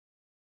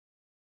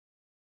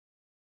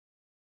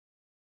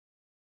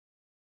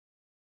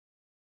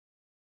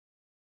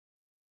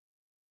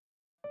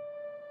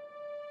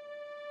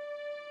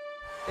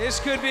This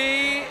could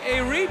be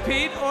a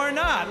repeat or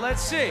not.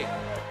 Let's see.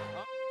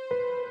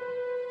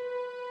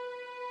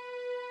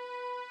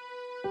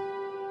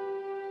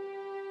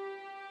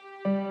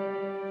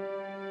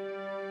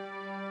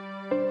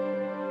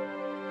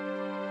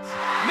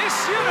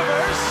 Miss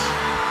Universe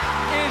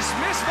is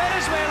Miss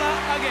Venezuela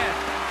again.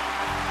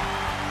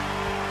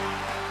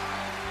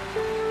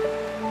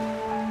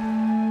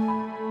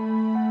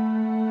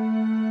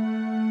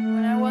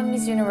 When I won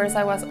Miss Universe,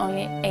 I was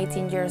only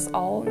 18 years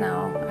old.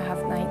 Now I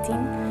have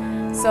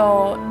 19.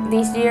 So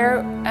this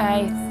year,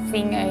 I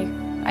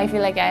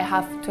feel like I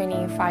have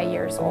 25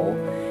 years old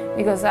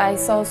because I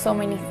saw so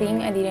many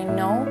things I didn't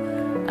know,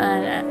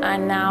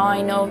 and now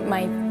I know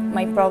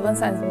my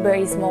problems are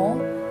very small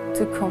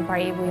to compare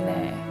it with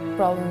the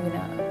problem with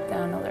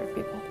other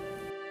people.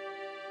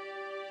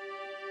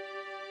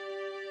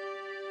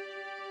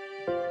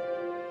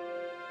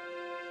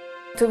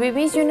 To be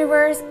Miss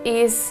Universe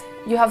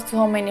you have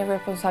so many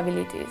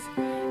responsibilities.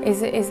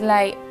 It's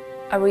like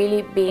a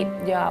really big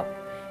job.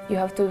 You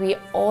have to be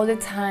all the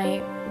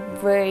time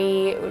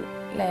very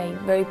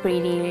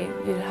pretty.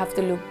 You have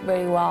to look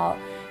very well.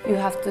 You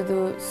have to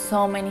do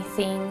so many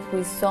things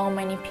with so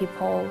many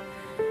people,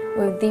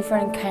 with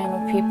different kind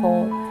of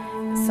people.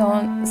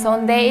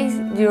 Some days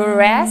you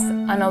rest,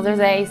 and other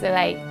days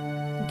like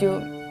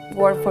you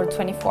work for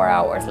 24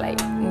 hours,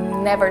 like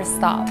never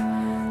stop.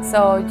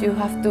 So you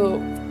have to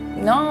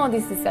know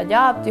this is a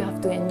job. You have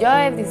to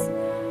enjoy this.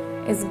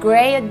 It's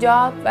great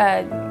job,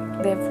 but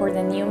for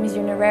the new Miss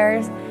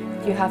Universe,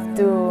 you have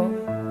to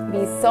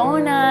be so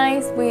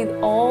nice with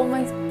all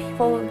my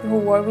people who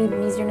work with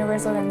Miss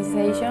Universe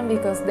organization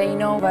because they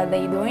know what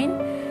they're doing.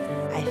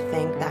 I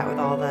think that with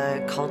all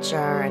the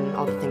culture and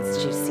all the things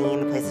that she's seen,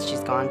 the places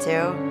she's gone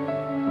to,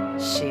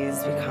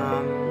 she's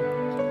become,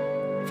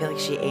 I feel like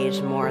she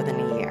aged more than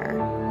a year.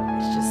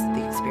 It's just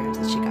the experience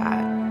that she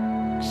got.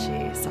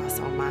 She saw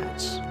so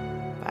much,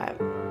 but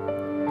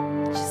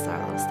she's still a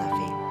little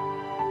stuffy.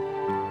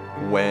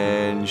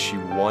 When she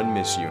won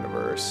Miss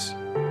Universe,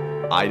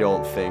 I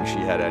don't think she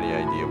had any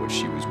idea what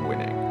she was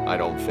winning. I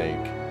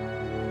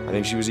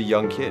think she was a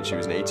young kid. She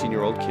was an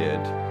 18-year-old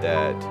kid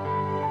that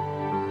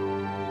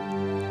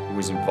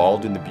was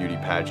involved in the beauty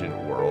pageant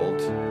world.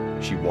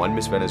 She won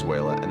Miss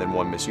Venezuela and then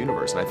won Miss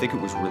Universe. And I think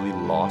it was really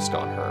lost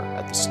on her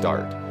at the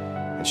start.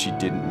 And she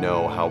didn't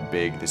know how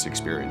big this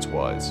experience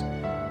was.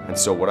 And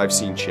so what I've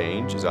seen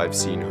change is I've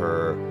seen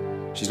her,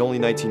 she's only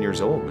 19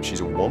 years old, but she's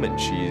a woman.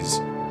 She's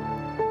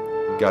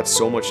got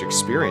so much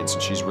experience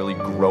and she's really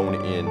grown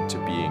into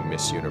being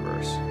Miss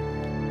Universe.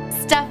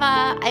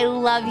 Stefa, I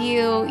love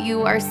you.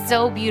 You are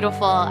so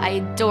beautiful. I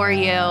adore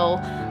you.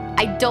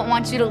 I don't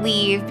want you to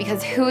leave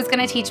because who's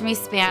gonna teach me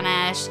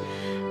Spanish?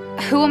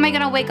 Who am I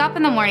gonna wake up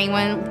in the morning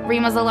when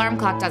Rima's alarm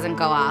clock doesn't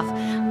go off?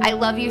 I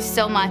love you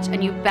so much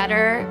and you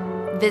better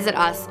visit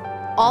us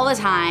all the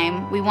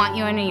time. We want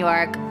you in New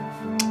York.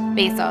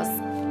 Besos.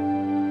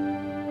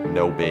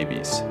 No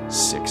babies,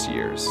 6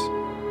 years.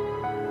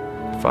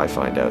 If I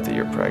find out that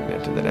you're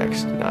pregnant in the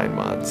next 9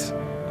 months,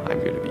 I'm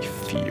gonna be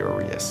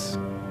furious. I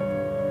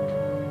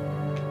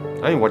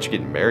don't even want you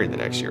getting married the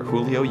next year.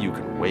 Julio, you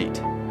can wait.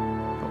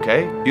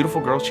 Okay?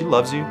 Beautiful girl, she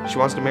loves you. She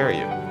wants to marry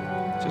you.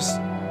 Just...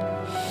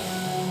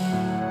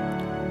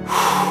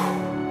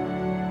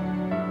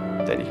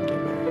 then you can get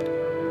married.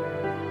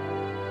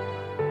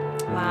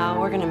 Well,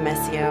 we're gonna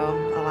miss you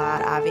a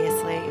lot,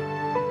 obviously.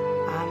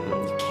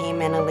 You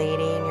came in a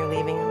lady and you're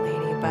leaving a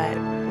lady, but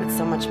with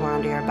so much more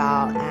under your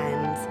belt,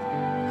 and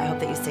I hope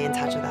that you stay in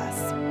touch with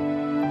us.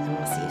 And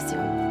we'll see you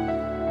soon.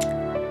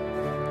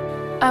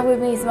 I will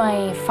miss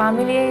my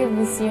family,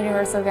 Miss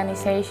Universe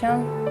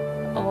organization,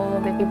 all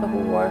of the people who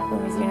work for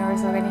Miss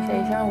Universe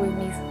organization. We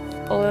miss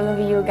all of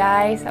you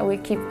guys. I will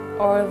keep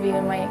all of you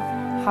in my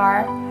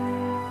heart.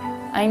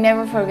 I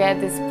never forget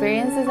the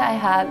experiences I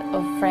had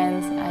of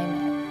friends I